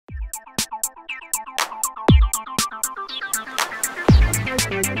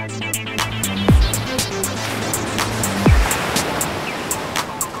Raman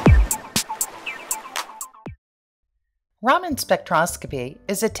spectroscopy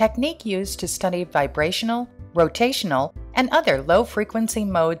is a technique used to study vibrational, rotational, and other low-frequency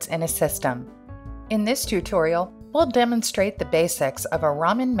modes in a system. In this tutorial, we'll demonstrate the basics of a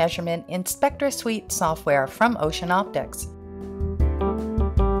Raman measurement in SpectroSuite software from Ocean Optics.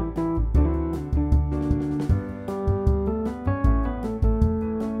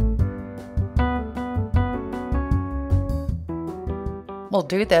 We'll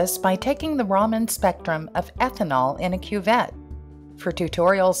do this by taking the Raman spectrum of ethanol in a cuvette. For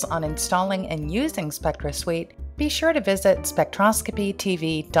tutorials on installing and using SpectroSuite, be sure to visit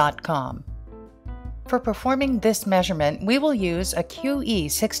spectroscopytv.com. For performing this measurement, we will use a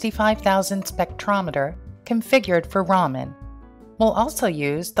QE 65000 Spectrometer configured for Raman. We'll also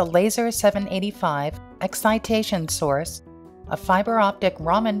use the Laser 785 excitation source, a fiber optic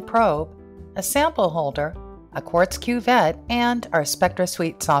Raman probe, a sample holder, a quartz cuvette, and our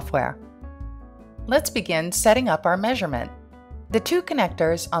SpectroSuite software. Let's begin setting up our measurement. The two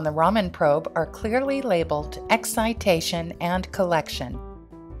connectors on the Raman probe are clearly labeled excitation and collection.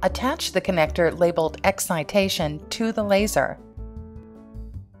 Attach the connector labeled excitation to the laser.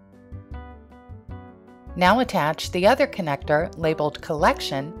 Now attach the other connector labeled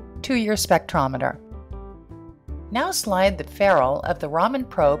collection to your spectrometer. Now slide the ferrule of the Raman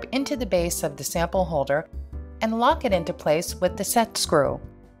probe into the base of the sample holder and lock it into place with the set screw.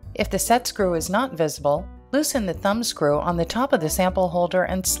 If the set screw is not visible, loosen the thumb screw on the top of the sample holder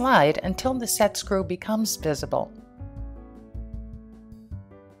and slide until the set screw becomes visible.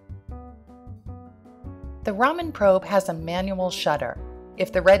 The Raman probe has a manual shutter.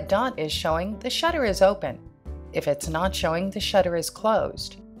 If the red dot is showing, the shutter is open. If it's not showing, the shutter is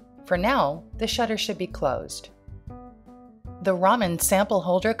closed. For now, the shutter should be closed. The Raman sample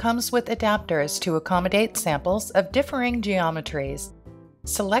holder comes with adapters to accommodate samples of differing geometries.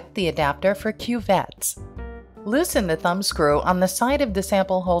 Select the adapter for cuvettes. Loosen the thumb screw on the side of the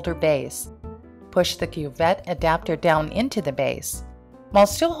sample holder base. Push the cuvette adapter down into the base. While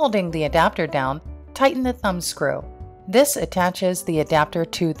still holding the adapter down, tighten the thumb screw. This attaches the adapter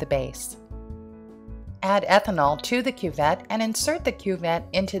to the base. Add ethanol to the cuvette and insert the cuvette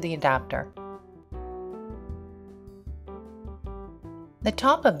into the adapter. The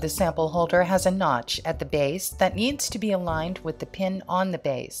top of the sample holder has a notch at the base that needs to be aligned with the pin on the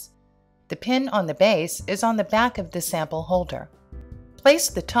base. The pin on the base is on the back of the sample holder. Place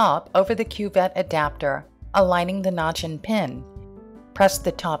the top over the cuvette adapter, aligning the notch and pin. Press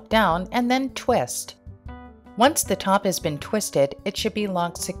the top down and then twist. Once the top has been twisted, it should be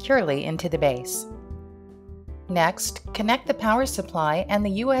locked securely into the base. Next, connect the power supply and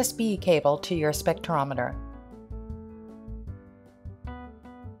the USB cable to your spectrometer.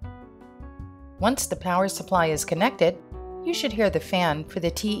 Once the power supply is connected, you should hear the fan for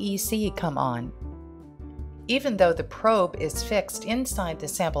the TEC come on. Even though the probe is fixed inside the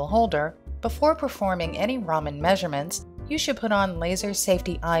sample holder, before performing any Raman measurements, you should put on laser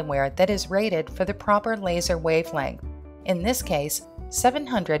safety eyewear that is rated for the proper laser wavelength, in this case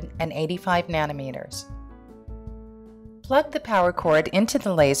 785 nanometers. Plug the power cord into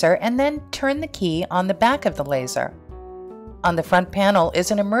the laser and then turn the key on the back of the laser. On the front panel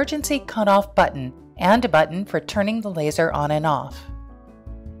is an emergency cutoff button and a button for turning the laser on and off.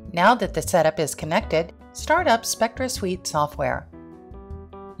 Now that the setup is connected, start up SpectroSuite software.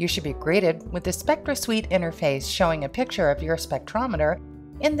 You should be greeted with the SpectroSuite interface showing a picture of your spectrometer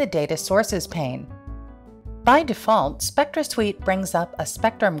in the Data Sources pane. By default, SpectroSuite brings up a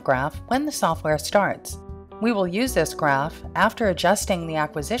spectrum graph when the software starts. We will use this graph after adjusting the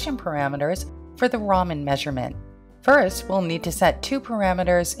acquisition parameters for the Raman measurement. First, we'll need to set two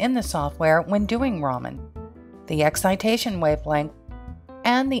parameters in the software when doing Raman: the excitation wavelength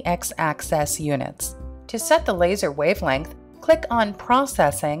and the x-axis units. To set the laser wavelength, click on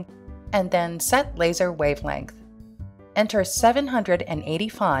Processing and then Set Laser Wavelength. Enter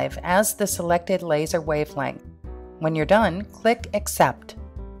 785 as the selected laser wavelength. When you're done, click Accept.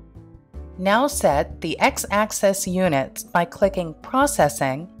 Now set the x-axis units by clicking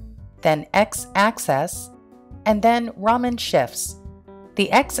Processing, then X-axis, and then Raman shifts.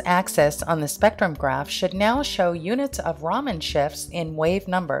 The x-axis on the spectrum graph should now show units of Raman shifts in wave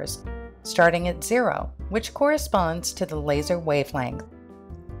numbers, starting at 0, which corresponds to the laser wavelength.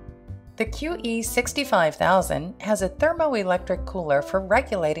 The QE 65000 has a thermoelectric cooler for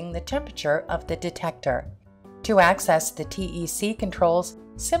regulating the temperature of the detector. To access the TEC controls,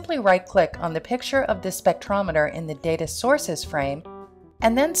 simply right-click on the picture of the spectrometer in the Data Sources frame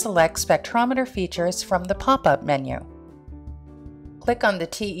and then select Spectrometer Features from the pop-up menu. click on the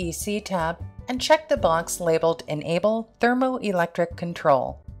TEC tab and check the box labeled Enable Thermoelectric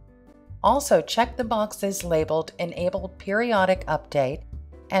Control. Also check the boxes labeled Enable Periodic Update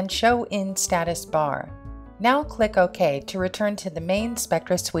and Show in Status Bar. Now click OK to return to the main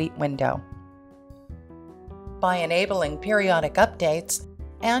Spectra Suite window. By enabling periodic updates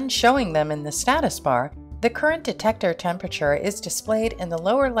and showing them in the status bar, the current detector temperature is displayed in the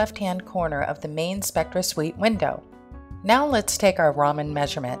lower left-hand corner of the main Spectra Suite window. Now let's take our Raman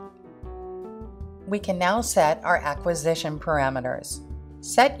measurement. We can now set our acquisition parameters.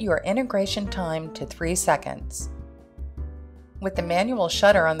 Set your integration time to 3 seconds. With the manual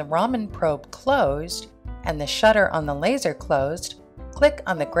shutter on the Raman probe closed and the shutter on the laser closed, click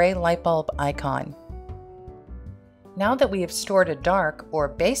on the gray light bulb icon. Now that we have stored a dark or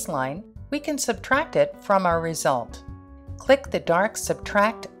baseline, we can subtract it from our result. Click the dark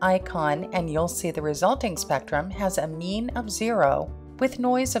subtract icon and you'll see the resulting spectrum has a mean of 0 with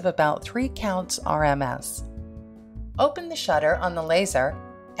noise of about 3 counts RMS. Open the shutter on the laser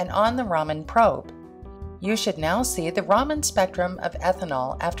and on the Raman probe. You should now see the Raman spectrum of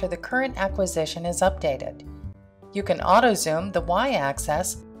ethanol after the current acquisition is updated. You can auto-zoom the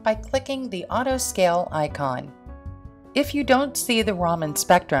y-axis by clicking the auto scale icon. If you don't see the Raman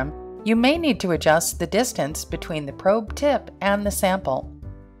spectrum, you may need to adjust the distance between the probe tip and the sample.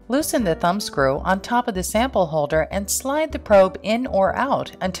 Loosen the thumb screw on top of the sample holder and slide the probe in or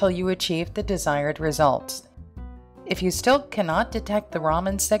out until you achieve the desired results. If you still cannot detect the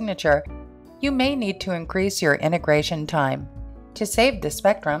Raman signature, you may need to increase your integration time. To save the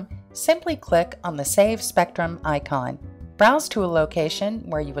spectrum, simply click on the Save Spectrum icon. Browse to a location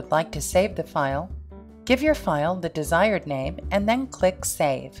where you would like to save the file. Give your file the desired name and then click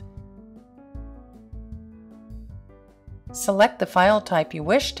Save. Select the file type you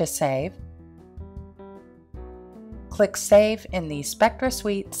wish to save. Click Save in the Spectra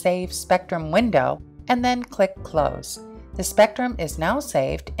Suite Save Spectrum window and then click Close. The spectrum is now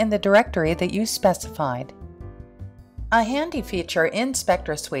saved in the directory that you specified. A handy feature in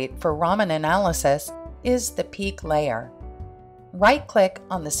Spectra Suite for Raman analysis is the peak layer. Right-click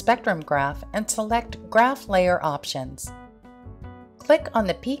on the spectrum graph and select Graph Layer Options. Click on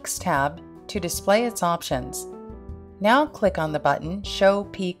the Peaks tab to display its options. Now click on the button Show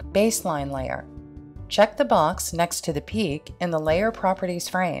Peak Baseline Layer. Check the box next to the peak in the Layer Properties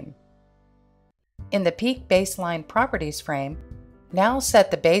frame. In the Peak Baseline Properties frame, now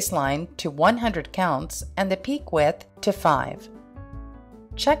set the baseline to 100 counts and the peak width to 5.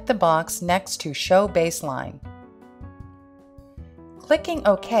 Check the box next to Show Baseline. Clicking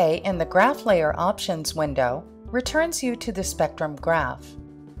OK in the Graph Layer Options window returns you to the spectrum graph.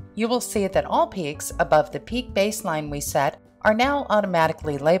 You will see that all peaks above the peak baseline we set are now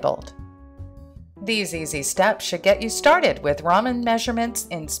automatically labeled. These easy steps should get you started with Raman measurements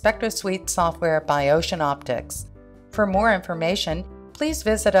in Spectra Suite software by Ocean Optics. For more information, please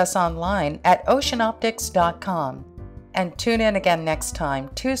visit us online at oceanoptics.com and tune in again next time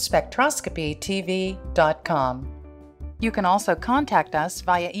to spectroscopytv.com. You can also contact us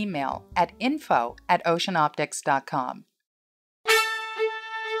via email at info@oceanoptics.com.